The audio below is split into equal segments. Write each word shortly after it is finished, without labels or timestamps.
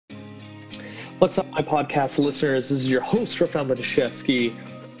What's up, my podcast listeners? This is your host, Rafael Madashevsky,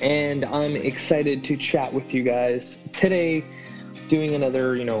 and I'm excited to chat with you guys today, doing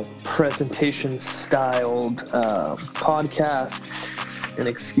another, presentation-styled podcast. And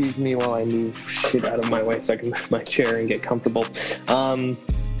excuse me while I move shit out of my way so I can move my chair and get comfortable. I'm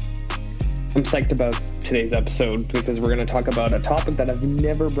psyched about today's episode because we're going to talk about a topic that I've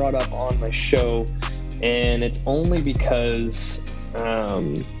never brought up on my show, and it's only because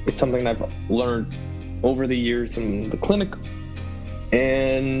it's something I've learned over the years in the clinic,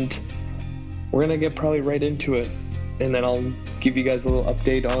 and we're gonna get probably right into it, and then I'll give you guys a little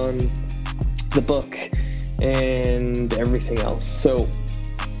update on the book and everything else. So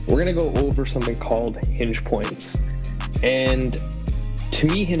we're gonna go over something called hinge points, and to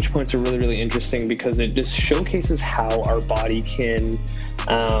me, hinge points are really, really interesting because it just showcases how our body can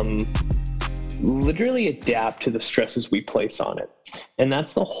literally adapt to the stresses we place on it. And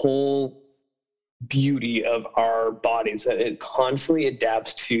that's the whole beauty of our bodies, that it constantly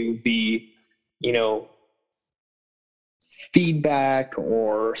adapts to the, feedback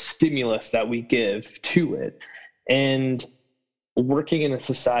or stimulus that we give to it. And working in a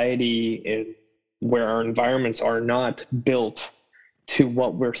society where our environments are not built to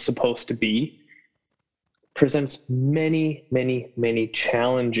what we're supposed to be presents many, many, many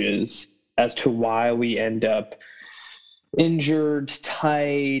challenges as to why we end up injured,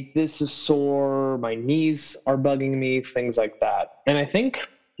 tight, this is sore, my knees are bugging me, things like that. And I think,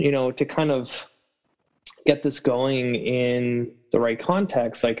 to kind of get this going in the right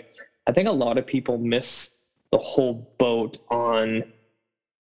context, I think a lot of people miss the whole boat on,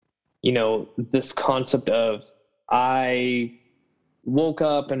 this concept of I woke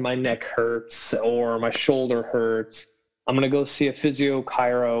up and my neck hurts or my shoulder hurts. I'm going to go see a physio,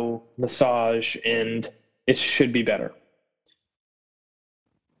 chiro, massage, and it should be better.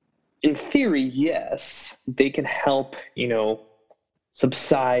 In theory, yes, they can help,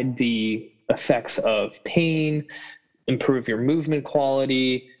 subside the effects of pain, improve your movement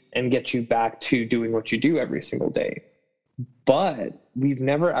quality, and get you back to doing what you do every single day. But we've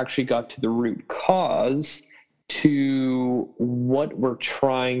never actually got to the root cause to what we're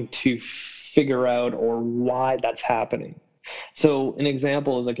trying to figure out or why that's happening. So an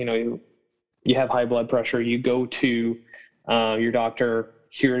example is you have high blood pressure, you go to your doctor,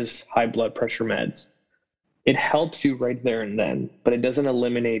 here's high blood pressure meds. It helps you right there and then, but it doesn't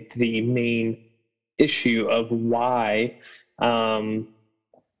eliminate the main issue of why you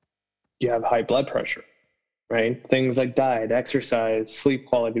have high blood pressure, right? Things like diet, exercise, sleep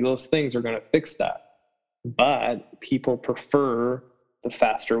quality, those things are going to fix that. But people prefer the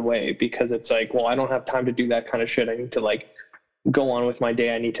faster way because it's I don't have time to do that kind of shit. I need to go on with my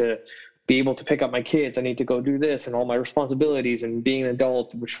day. I need to be able to pick up my kids. I need to go do this and all my responsibilities and being an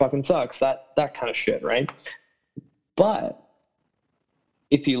adult, which fucking sucks. That kind of shit, right? But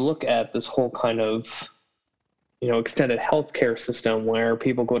if you look at this whole kind of, extended healthcare system where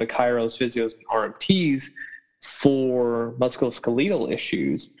people go to chiros, physios, and RMTs for musculoskeletal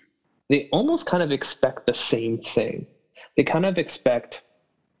issues, they almost kind of expect the same thing. They kind of expect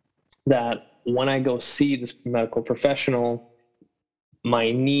that when I go see this medical professional,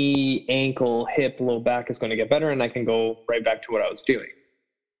 my knee, ankle, hip, low back is going to get better and I can go right back to what I was doing.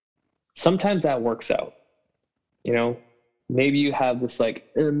 Sometimes that works out. Maybe you have this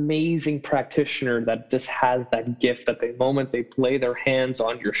amazing practitioner that just has that gift that the moment they lay their hands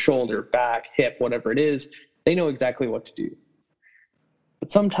on your shoulder, back, hip, whatever it is, they know exactly what to do.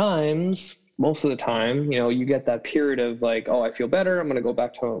 But sometimes, most of the time, you get that period of I feel better, I'm going to go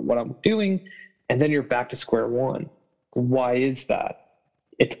back to what I'm doing, and then you're back to square one. Why is that?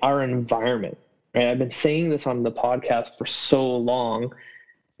 It's our environment, right? I've been saying this on the podcast for so long,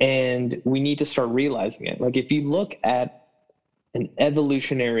 and we need to start realizing it. If you look at an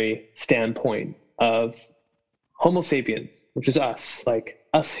evolutionary standpoint of Homo sapiens, which is us,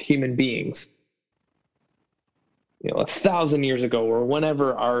 us human beings, 1,000 years ago or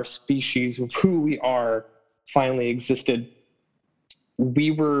whenever our species of who we are finally existed, we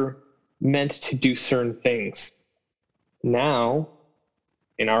were meant to do certain things. Now,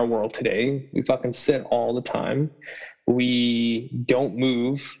 in our world today, we fucking sit all the time. We don't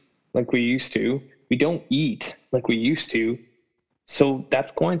move like we used to. We don't eat like we used to. So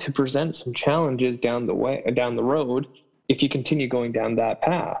that's going to present some challenges down the road if you continue going down that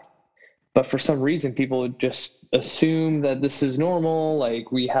path. But for some reason, people just assume that this is normal.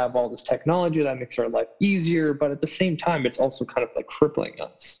 We have all this technology that makes our life easier, but at the same time, it's also kind of crippling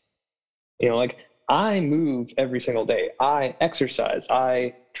us. I move every single day. I exercise.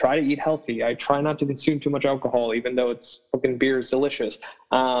 I try to eat healthy. I try not to consume too much alcohol, even though fucking beer is delicious.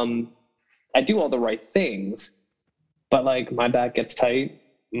 I do all the right things, but like my back gets tight,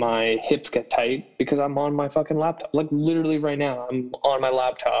 my hips get tight because I'm on my fucking laptop. Like literally right now, I'm on my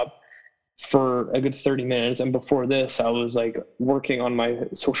laptop for a good 30 minutes. And before this, I was like working on my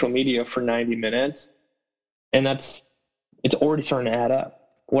social media for 90 minutes. And it's already starting to add up.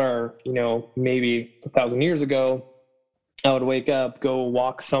 Where, maybe 1,000 years ago, I would wake up, go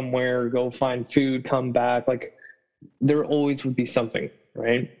walk somewhere, go find food, come back. Like there always would be something,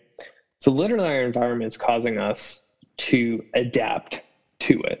 right? So literally our environment is causing us to adapt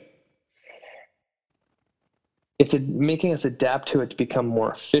to it. It's making us adapt to it to become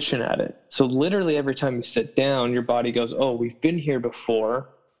more efficient at it. So literally every time you sit down, your body goes, oh, we've been here before.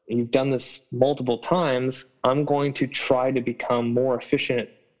 And you've done this multiple times. I'm going to try to become more efficient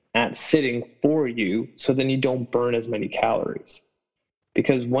at sitting for you so then you don't burn as many calories.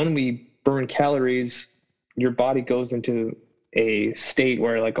 Because when we burn calories, your body goes into a state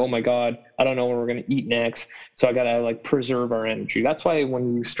where like, oh my God, I don't know what we're going to eat next. So I got to like preserve our energy. That's why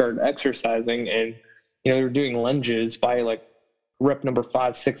when you start exercising and, you're doing lunges by like rep number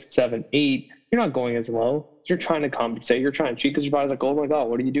 5, 6, 7, 8, you're not going as low. You're trying to compensate. You're trying to cheat because your body's like, oh my God,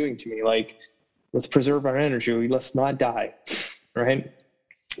 what are you doing to me? Like, let's preserve our energy. Let's not die. Right.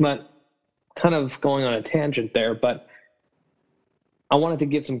 But kind of going on a tangent there, but I wanted to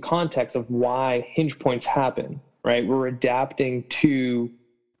give some context of why hinge points happen, right? We're adapting to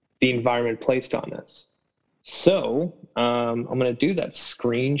the environment placed on us. So I'm going to do that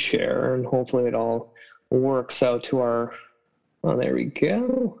screen share and hopefully it all works out to our, oh, there we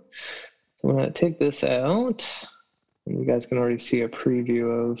go. So I'm going to take this out and you guys can already see a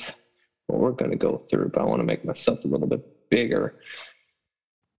preview of what we're going to go through, but I want to make myself a little bit bigger.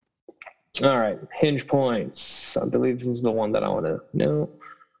 All right, hinge points. I believe this is the one that I want to know.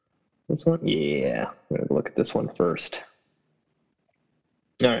 This one? Yeah, I'm going to look at this one first.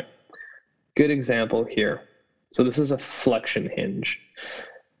 All right, good example here. So this is a flexion hinge.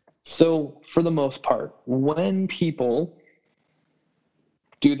 So for the most part, when people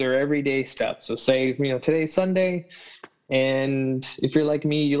do their everyday steps, so say, today's Sunday, and if you're like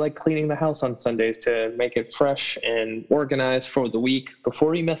me, you like cleaning the house on Sundays to make it fresh and organized for the week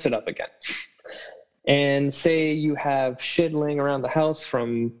before you mess it up again. And say you have shit laying around the house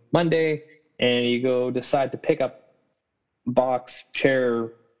from Monday and you decide to pick up box, chair,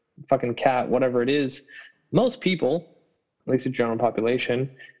 fucking cat, whatever it is. Most people, at least the general population,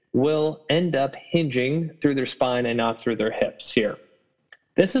 will end up hinging through their spine and not through their hips here.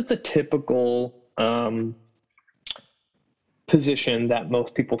 This is the typical position that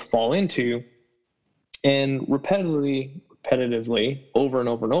most people fall into, and repetitively, over and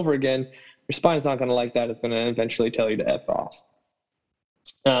over and over again, your spine's not going to like that. It's going to eventually tell you to F off.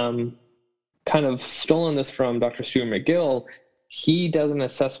 Kind of stolen this from Dr. Stuart McGill. He does an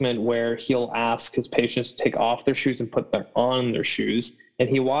assessment where he'll ask his patients to take off their shoes and put them on their shoes, and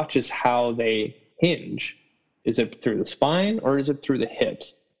he watches how they hinge. Is it through the spine or is it through the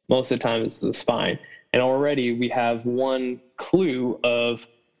hips? Most of the time it's the spine. And already we have one clue of,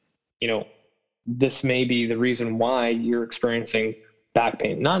 this may be the reason why you're experiencing back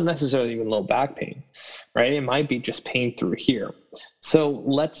pain, not necessarily even low back pain, right? It might be just pain through here. So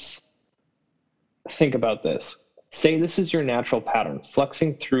let's think about this. Say this is your natural pattern,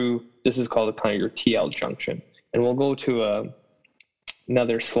 flexing through, this is called kind of your TL junction. And we'll go to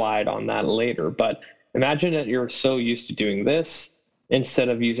another slide on that later, but imagine that you're so used to doing this instead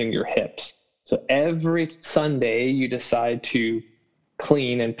of using your hips. So every Sunday you decide to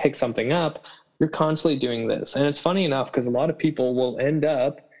clean and pick something up, you're constantly doing this. And it's funny enough because a lot of people will end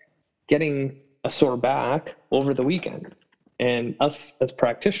up getting a sore back over the weekend. And us as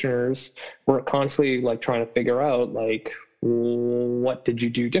practitioners, we're constantly like trying to figure out like, what did you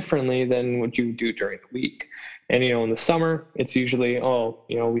do differently than what you do during the week? And, in the summer, it's usually,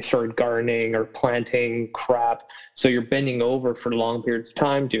 we started gardening or planting crap. So you're bending over for long periods of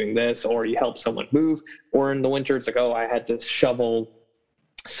time doing this, or you help someone move. Or in the winter, it's like, I had to shovel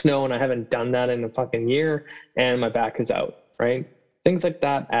snow and I haven't done that in a fucking year and my back is out, right? Things like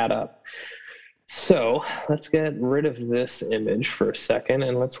that add up. So let's get rid of this image for a second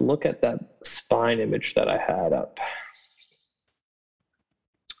and let's look at that spine image that I had up.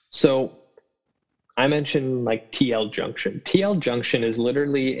 So I mentioned like TL junction. TL junction is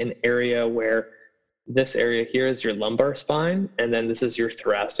literally an area where this area here is your lumbar spine, and then this is your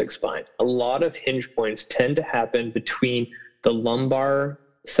thoracic spine. A lot of hinge points tend to happen between the lumbar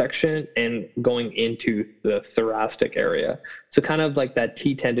section and going into the thoracic area. So kind of like that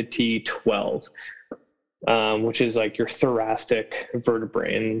T10 to T12, which is like your thoracic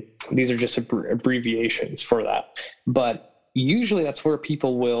vertebrae. And these are just abbreviations for that. But usually that's where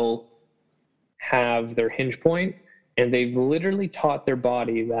people will have their hinge point, and they've literally taught their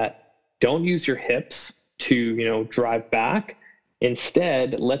body that don't use your hips to, drive back.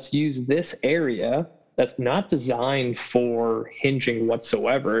 Instead, let's use this area that's not designed for hinging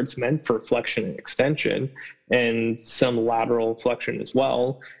whatsoever. It's meant for flexion and extension and some lateral flexion as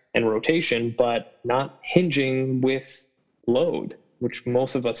well and rotation, but not hinging with load, which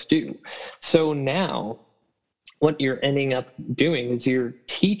most of us do. So now what you're ending up doing is you're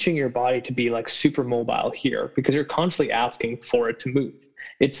teaching your body to be like super mobile here because you're constantly asking for it to move.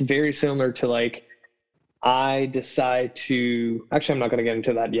 It's very similar to like, I decide to, actually, I'm not going to get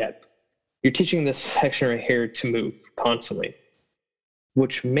into that yet. You're teaching this section right here to move constantly,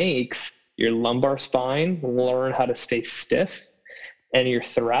 which makes your lumbar spine learn how to stay stiff, and your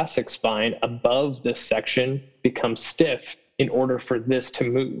thoracic spine above this section becomes stiff in order for this to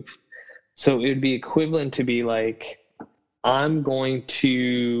move. So it would be equivalent to be like, I'm going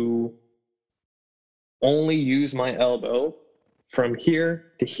to only use my elbow from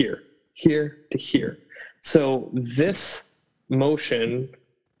here to here, here to here. So this motion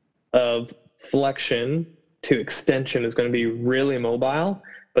of flexion to extension is going to be really mobile.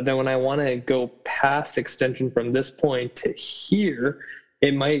 But then when I want to go past extension from this point to here,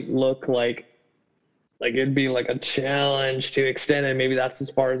 it might look like it'd be like a challenge to extend, and maybe that's as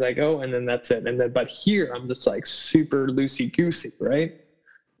far as I go, and then that's it. And then, but here I'm just like super loosey-goosey, right?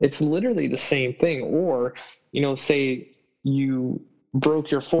 It's literally the same thing. Or, say you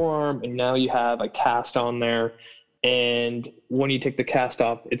broke your forearm and now you have a cast on there, and when you take the cast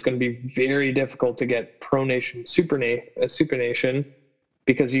off, it's going to be very difficult to get pronation, supination,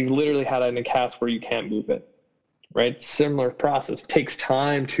 because you've literally had it in a cast where you can't move it, right? Similar process. It takes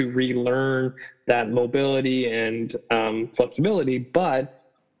time to relearn that mobility and flexibility, but,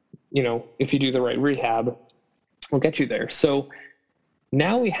 if you do the right rehab, will get you there. So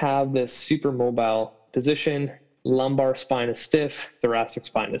now we have this super mobile position. Lumbar spine is stiff, thoracic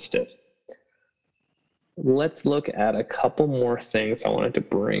spine is stiff. Let's look at a couple more things I wanted to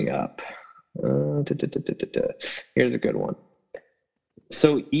bring up. Here's a good one.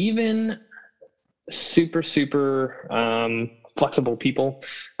 So even super flexible people,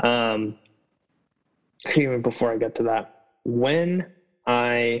 even before I get to that, when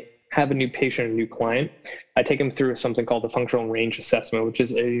I have a new patient, a new client, I take them through something called the functional range assessment, which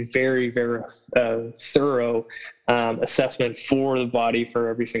is a very, very thorough assessment for the body for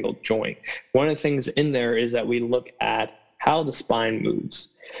every single joint. One of the things in there is that we look at how the spine moves.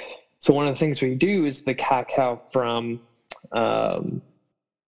 So one of the things we do is the cat-cow from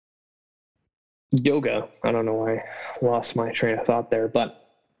yoga. I don't know why I lost my train of thought there,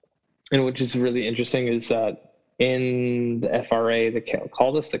 and which is really interesting is that in the FRA, they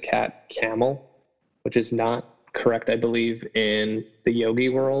call this the cat camel, which is not correct, I believe, in the yogi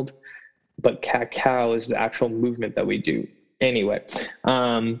world, but cat cow is the actual movement that we do. Anyway,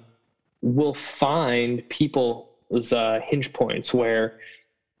 we'll find people's hinge points where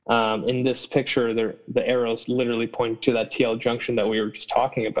in this picture, the arrows literally point to that TL junction that we were just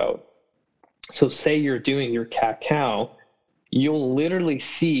talking about. So say you're doing your cat cow, you'll literally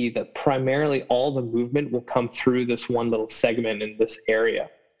see that primarily all the movement will come through this one little segment in this area,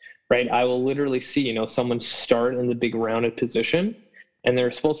 right? I will literally see, someone start in the big rounded position, and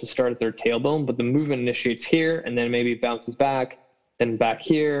they're supposed to start at their tailbone, but the movement initiates here, and then maybe bounces back, then back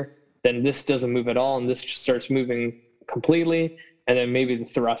here, then this doesn't move at all, and this just starts moving completely, and then maybe the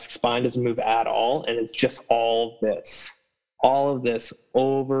thoracic spine doesn't move at all, and it's just all of this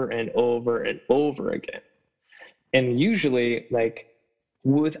over and over and over again. And usually,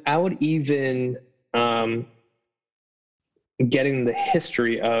 without even getting the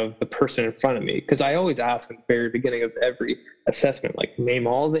history of the person in front of me, because I always ask at the very beginning of every assessment, name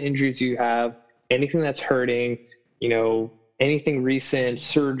all the injuries you have, anything that's hurting, anything recent,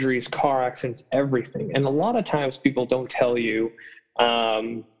 surgeries, car accidents, everything. And a lot of times people don't tell you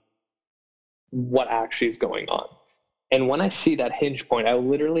what actually is going on. And when I see that hinge point, I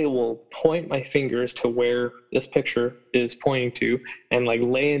literally will point my fingers to where this picture is pointing to and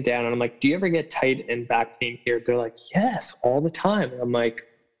lay it down. And I'm like, do you ever get tight and back pain here? They're like, yes, all the time. And I'm like,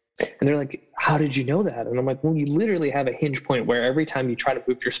 and they're like, how did you know that? And I'm like, well, you literally have a hinge point where every time you try to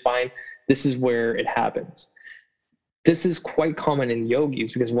move your spine, this is where it happens. This is quite common in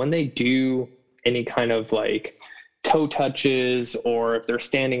yogis because when they do any kind of toe touches, or if they're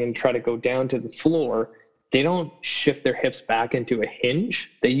standing and try to go down to the floor, they don't shift their hips back into a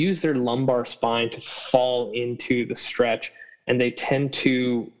hinge. They use their lumbar spine to fall into the stretch, and they tend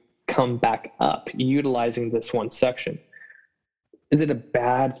to come back up utilizing this one section. Is it a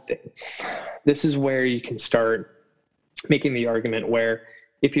bad thing? This is where you can start making the argument where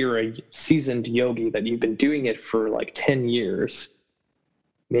if you're a seasoned yogi that you've been doing it for like 10 years,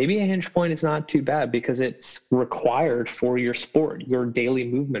 maybe a hinge point is not too bad because it's required for your sport, your daily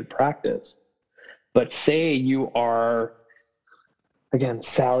movement practice. But say you are, again,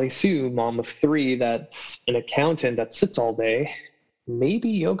 Sally Sue, mom of 3, that's an accountant that sits all day, maybe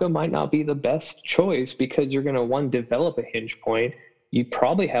yoga might not be the best choice because you're going to, one, develop a hinge point. You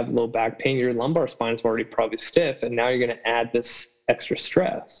probably have low back pain. Your lumbar spine is already probably stiff, and now you're going to add this extra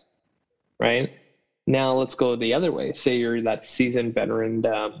stress, right? Now let's go the other way. Say you're that seasoned veteran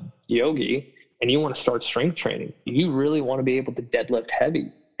yogi and you want to start strength training. You really want to be able to deadlift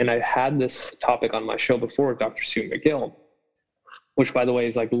heavy. And I've had this topic on my show before with Dr. Sue McGill, which, by the way,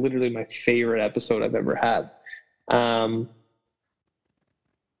 is like literally my favorite episode I've ever had.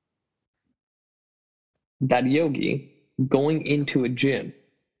 That yogi going into a gym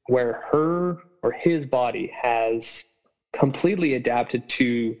where her or his body has completely adapted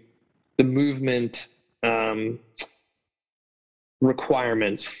to the movement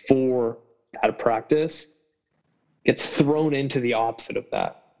requirements for that practice gets thrown into the opposite of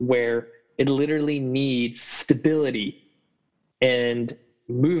that, where it literally needs stability and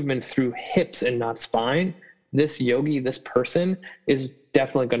movement through hips and not spine. This yogi, this person, is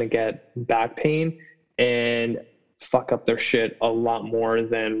definitely going to get back pain and fuck up their shit a lot more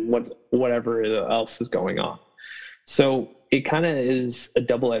than whatever else is going on. So it kind of is a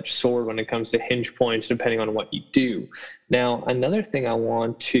double-edged sword when it comes to hinge points, depending on what you do. Now, another thing I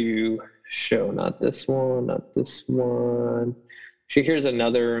want to show, not this one. So here's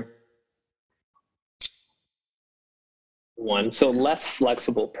another one. So less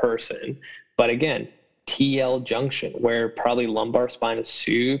flexible person, but again, TL junction, where probably lumbar spine is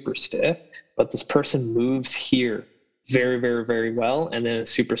super stiff, but this person moves here very, very, very well, and then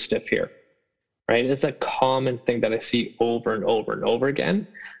it's super stiff here, right? It's a common thing that I see over and over and over again.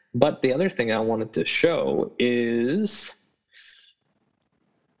 But the other thing I wanted to show is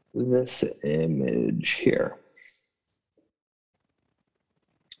this image here.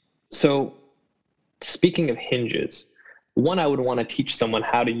 So speaking of hinges, one, I would want to teach someone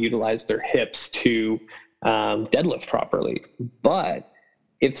how to utilize their hips to deadlift properly. But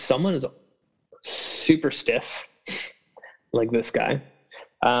if someone is super stiff, like this guy,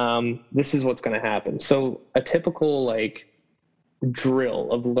 this is what's going to happen. So a typical like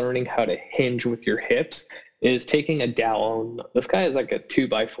drill of learning how to hinge with your hips is taking a dowel. This guy is like a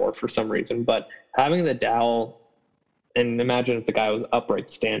 2x4 for some reason, but having the dowel, and imagine if the guy was upright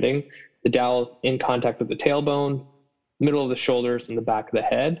standing, the dowel in contact with the tailbone, middle of the shoulders, and the back of the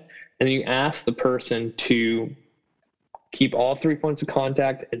head. And you ask the person to keep all 3 points of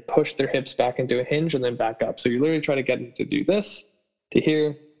contact and push their hips back into a hinge and then back up. So you literally try to get them to do this, to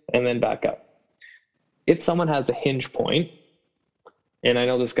here, and then back up. If someone has a hinge point, and I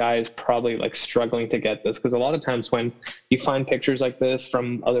know this guy is probably like struggling to get this, because a lot of times when you find pictures like this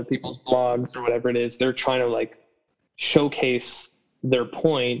from other people's blogs or whatever it is, they're trying to like showcase their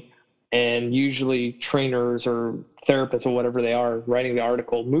point, and usually trainers or therapists or whatever they are writing the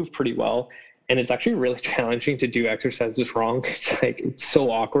article move pretty well. And it's actually really challenging to do exercises wrong. It's like, it's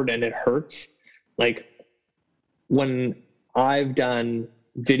so awkward and it hurts. Like when I've done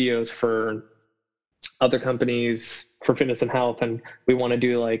videos for other companies for fitness and health, and we want to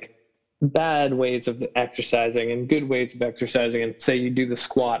do like bad ways of exercising and good ways of exercising, and say you do the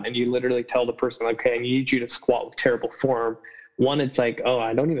squat and you literally tell the person, like, okay, I need you to squat with terrible form. One, it's like, oh,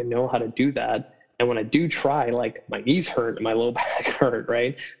 I don't even know how to do that. And when I do try, like my knees hurt and my low back hurt,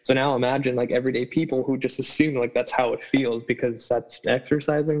 right? So now imagine like everyday people who just assume like that's how it feels because that's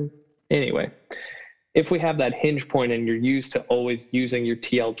exercising. Anyway, if we have that hinge point and you're used to always using your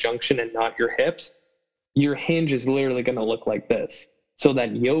TL junction and not your hips, your hinge is literally going to look like this. So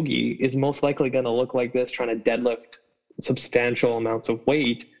that yogi is most likely going to look like this, trying to deadlift substantial amounts of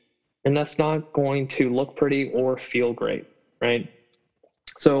weight. And that's not going to look pretty or feel great, right?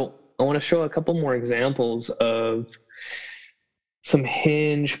 So I want to show a couple more examples of some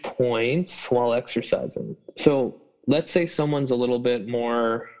hinge points while exercising. So let's say someone's a little bit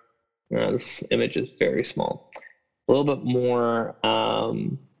more, this image is very small, a little bit more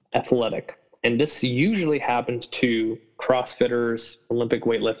athletic. And this usually happens to CrossFitters, Olympic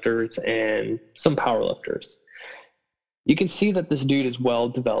weightlifters, and some powerlifters. You can see that this dude is well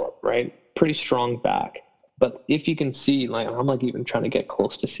developed, right? Pretty strong back. But if you can see, like I'm like even trying to get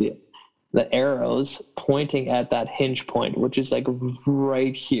close to see it, the arrows pointing at that hinge point, which is like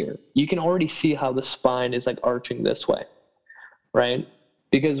right here. You can already see how the spine is like arching this way, right?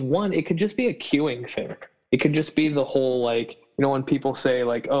 Because one, it could just be a cueing thing. It could just be the whole like, you know, when people say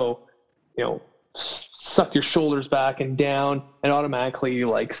like, oh, you know, suck your shoulders back and down, and automatically you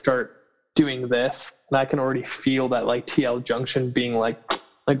like start doing this. And I can already feel that like TL junction being like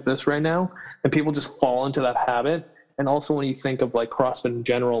this right now. And people just fall into that habit. And also when you think of like CrossFit in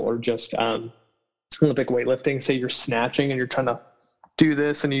general, or just Olympic weightlifting, say you're snatching and you're trying to do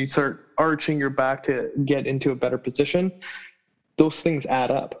this and you start arching your back to get into a better position, those things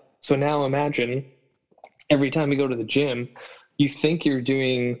add up. So now imagine every time you go to the gym, you think you're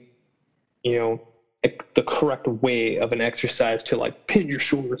doing, you know, the correct way of an exercise to like pin your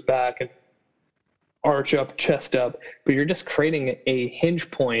shoulders back and arch up, chest up, but you're just creating a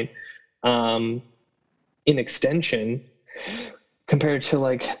hinge point in extension compared to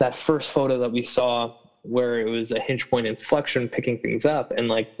like that first photo that we saw where it was a hinge point in flexion picking things up. And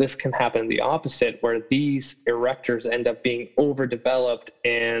like this can happen the opposite, where these erectors end up being overdeveloped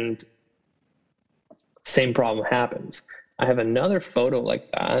and same problem happens. I have another photo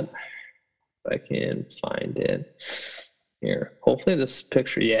like that. If I can find it here. Hopefully this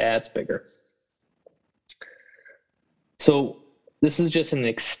picture, yeah, it's bigger. So this is just an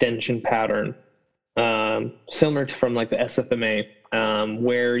extension pattern, similar to from like the SFMA,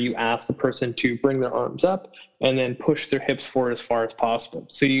 where you ask the person to bring their arms up and then push their hips forward as far as possible.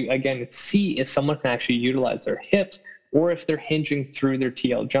 So you, again, see if someone can actually utilize their hips or if they're hinging through their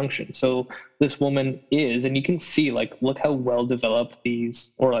TL junction. So this woman is, and you can see, like, look how well developed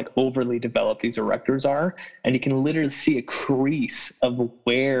these, or like overly developed these erectors are. And you can literally see a crease of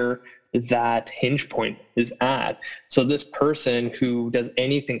where that hinge point is at. So this person who does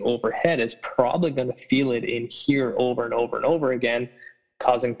anything overhead is probably going to feel it in here over and over and over again,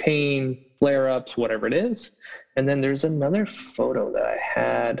 causing pain, flare-ups, whatever it is. And then there's another photo that I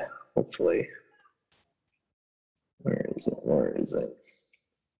had, hopefully. Where is it?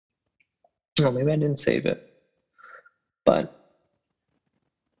 Oh, maybe I didn't save it. But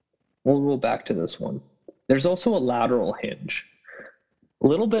we'll go back to this one. There's also a lateral hinge. A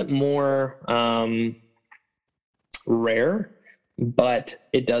little bit more rare, but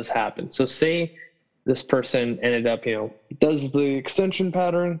it does happen. So say this person ended up, does the extension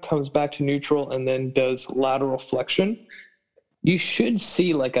pattern, comes back to neutral, and then does lateral flexion. You should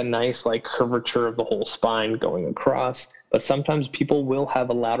see like a nice like curvature of the whole spine going across, but sometimes people will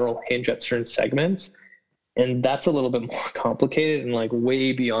have a lateral hinge at certain segments, and that's a little bit more complicated and like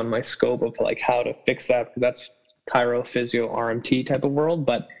way beyond my scope of like how to fix that, because that's chiro, physio, RMT type of world.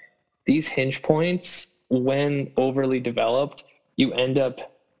 But these hinge points, when overly developed, you end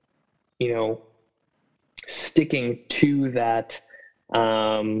up, sticking to that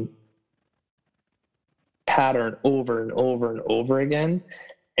pattern over and over and over again.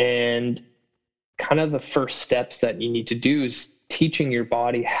 And kind of the first steps that you need to do is teaching your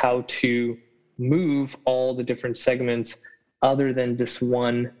body how to move all the different segments other than this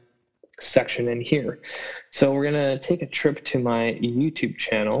one section in here. So we're going to take a trip to my YouTube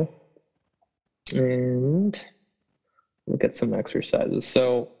channel and look at some exercises.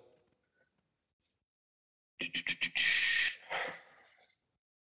 So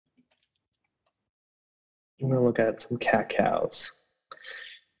I'm going to look at some cat-cows.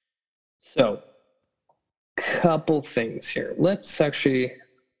 So couple things here. Let's actually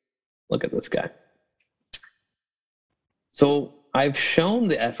look at this guy. So I've shown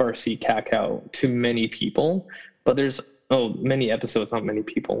the FRC cat-cow to many people, but there's many episodes, not many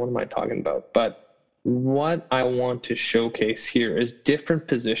people. What am I talking about? But what I want to showcase here is different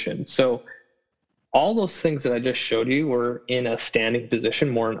positions. So all those things that I just showed you were in a standing position,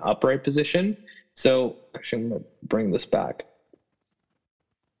 more an upright position. So actually, I'm going to bring this back.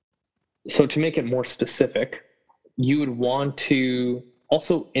 So to make it more specific, you would want to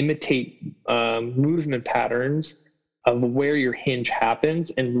also imitate movement patterns of where your hinge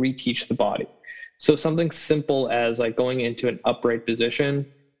happens and reteach the body. So something simple as like going into an upright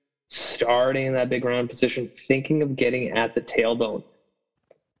position, starting in that big round position, thinking of getting at the tailbone.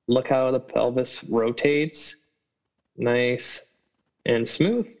 Look how the pelvis rotates, nice and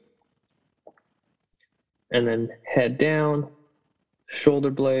smooth. And then head down,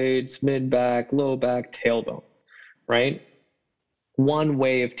 shoulder blades, mid back, low back, tailbone, right? One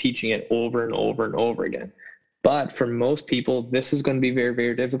way of teaching it over and over and over again. But for most people, this is going to be very,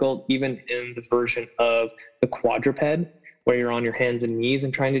 very difficult, even in the version of the quadruped, where you're on your hands and knees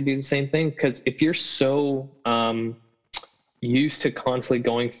and trying to do the same thing. Because if you're so used to constantly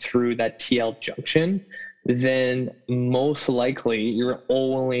going through that TL junction, then most likely you're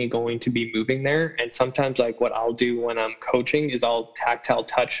only going to be moving there. And sometimes like what I'll do when I'm coaching is I'll tactile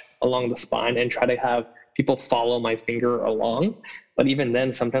touch along the spine and try to have people follow my finger along. But even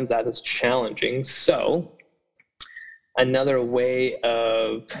then, sometimes that is challenging. So another way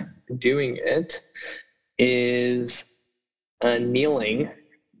of doing it is kneeling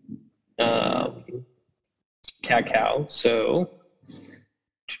cat-cow. So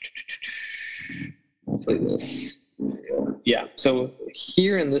hopefully this, yeah. So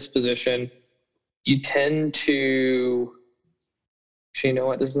here in this position, you tend to, actually, you know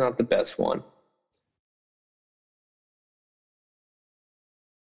what? This is not the best one.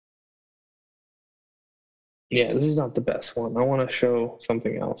 Yeah, this is not the best one. I want to show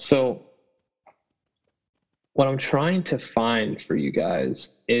something else. So what I'm trying to find for you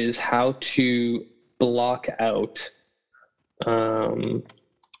guys is how to block out the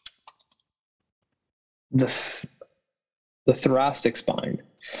thoracic spine.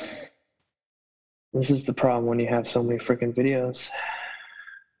 This is the problem when you have so many freaking videos.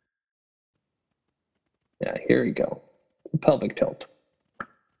 Yeah, here we go. The pelvic tilt.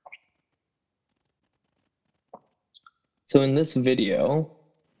 So in this video,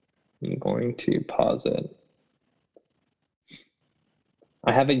 I'm going to pause it.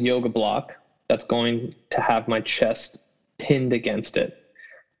 I have a yoga block that's going to have my chest pinned against it.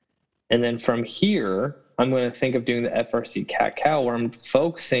 And then from here, I'm going to think of doing the FRC cat-cow where I'm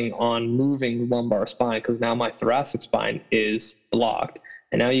focusing on moving lumbar spine because now my thoracic spine is blocked.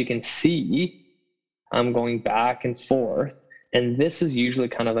 And now you can see I'm going back and forth. And this is usually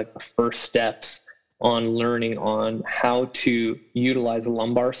kind of like the first steps on learning on how to utilize the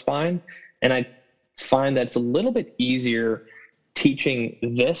lumbar spine. And I find that it's a little bit easier teaching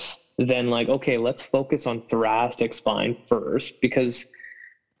this than like, okay, let's focus on thoracic spine first, because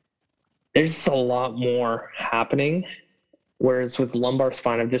there's a lot more happening. Whereas with lumbar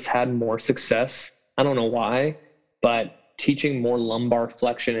spine, I've just had more success. I don't know why, but teaching more lumbar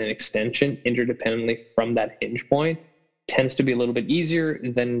flexion and extension interdependently from that hinge point tends to be a little bit easier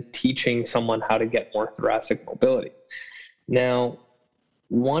than teaching someone how to get more thoracic mobility. Now,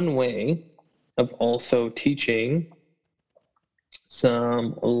 one way of also teaching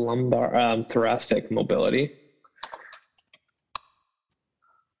some lumbar thoracic mobility.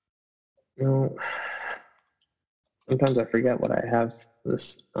 No, sometimes I forget what I have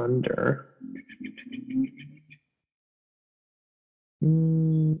this under.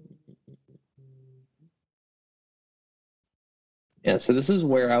 Yeah, so this is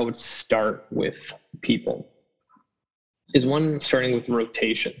where I would start with people, is one, starting with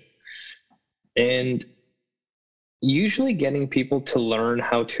rotation. And usually getting people to learn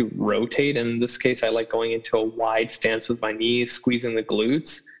how to rotate. And in this case, I like going into a wide stance with my knees, squeezing the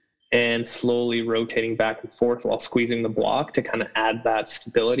glutes, and slowly rotating back and forth while squeezing the block to kind of add that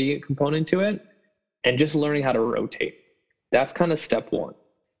stability component to it, and just learning how to rotate. That's kind of step one.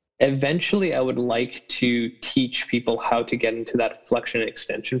 Eventually, I would like to teach people how to get into that flexion and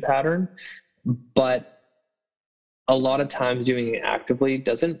extension pattern, but a lot of times doing it actively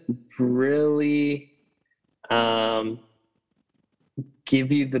doesn't really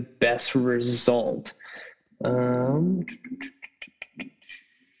give you the best result.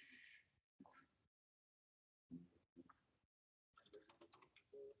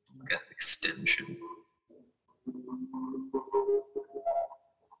 Extension.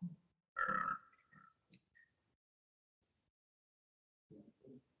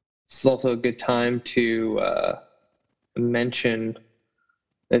 This is also a good time to mention,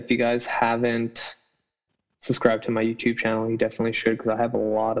 if you guys haven't subscribed to my YouTube channel, you definitely should, because I have a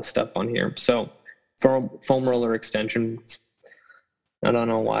lot of stuff on here. So foam roller extensions. I don't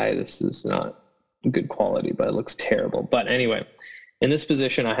know why this is not good quality, but it looks terrible. But anyway, in this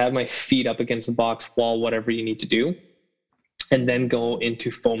position, I have my feet up against the box wall, whatever you need to do, and then go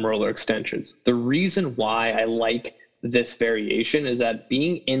into foam roller extensions. The reason why I like this variation is that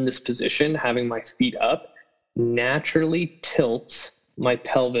being in this position, having my feet up, naturally tilts my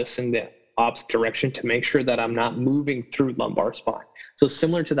pelvis in the opposite direction to make sure that I'm not moving through lumbar spine. So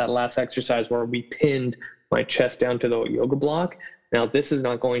similar to that last exercise where we pinned my chest down to the yoga block, now this is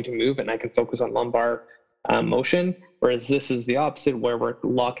not going to move and I can focus on lumbar motion, whereas this is the opposite where we're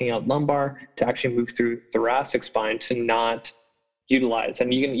locking out lumbar to actually move through thoracic spine to not utilize.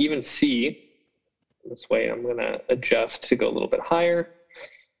 And you can even see this way, I'm going to adjust to go a little bit higher.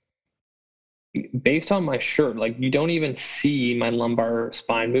 Based on my shirt, like you don't even see my lumbar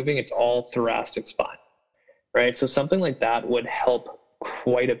spine moving. It's all thoracic spine, right? So something like that would help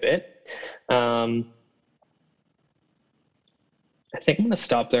quite a bit. I think I'm going to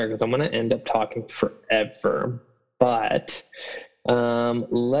stop there because I'm going to end up talking forever. But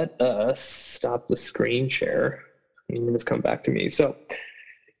let us stop the screen share and just come back to me. So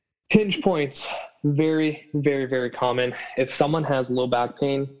hinge points, very, very, very common. If someone has low back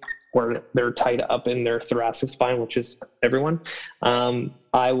pain, where they're tied up in their thoracic spine, which is everyone,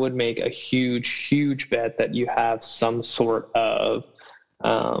 I would make a huge bet that you have some sort of,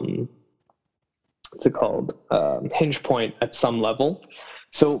 what's it called? Hinge point at some level.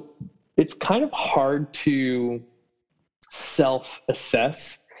 So it's kind of hard to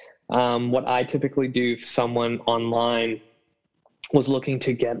self-assess. What I typically do if someone online was looking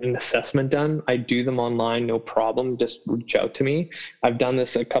to get an assessment done, I do them online, no problem. Just reach out to me. I've done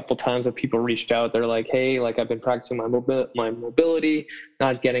this a couple times when people reached out. They're like, hey, like I've been practicing my mobility,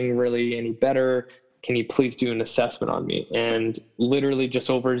 not getting really any better. Can you please do an assessment on me? And literally just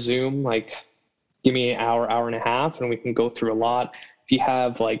over Zoom, like give me an hour and a half, and we can go through a lot. If you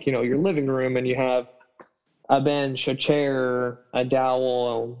have like, your living room and you have a bench, a chair, a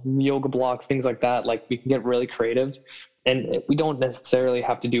dowel, a yoga block, things like that, like we can get really creative. And we don't necessarily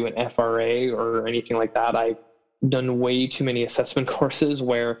have to do an FRA or anything like that. I've done way too many assessment courses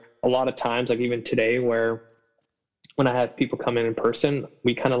where a lot of times, like even today, where when I have people come in person,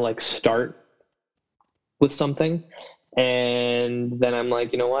 we kind of like start with something. And then I'm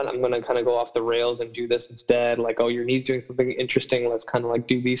like, you know what, I'm going to kind of go off the rails and do this instead. Like, oh, your knee's doing something interesting. Let's kind of like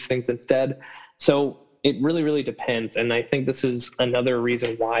do these things instead. So it really depends. And I think this is another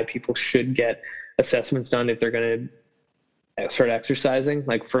reason why people should get assessments done if they're going to start exercising.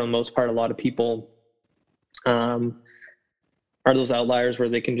 Like for the most part, a lot of people are those outliers where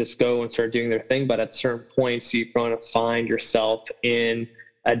they can just go and start doing their thing. But at certain points, you're going to find yourself in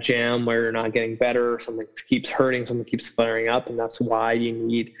a jam where you're not getting better, something keeps hurting, something keeps flaring up. And that's why you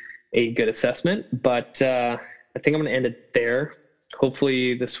need a good assessment. But I think I'm going to end it there.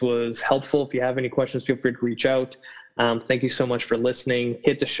 Hopefully this was helpful. If you have any questions, feel free to reach out. Thank you so much for listening.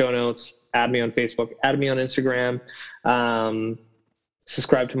 Hit the show notes, add me on Facebook, add me on Instagram,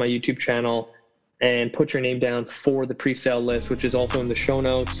 subscribe to my YouTube channel, and put your name down for the pre-sale list, which is also in the show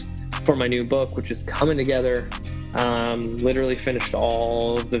notes for my new book, which is coming together. Literally finished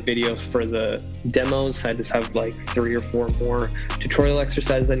all of the videos for the demos. I just have like 3 or 4 more tutorial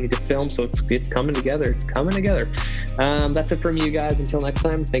exercises I need to film. So it's coming together. It's coming together. That's it from you guys. Until next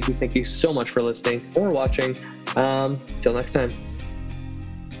time, thank you so much for listening or watching. Till next time.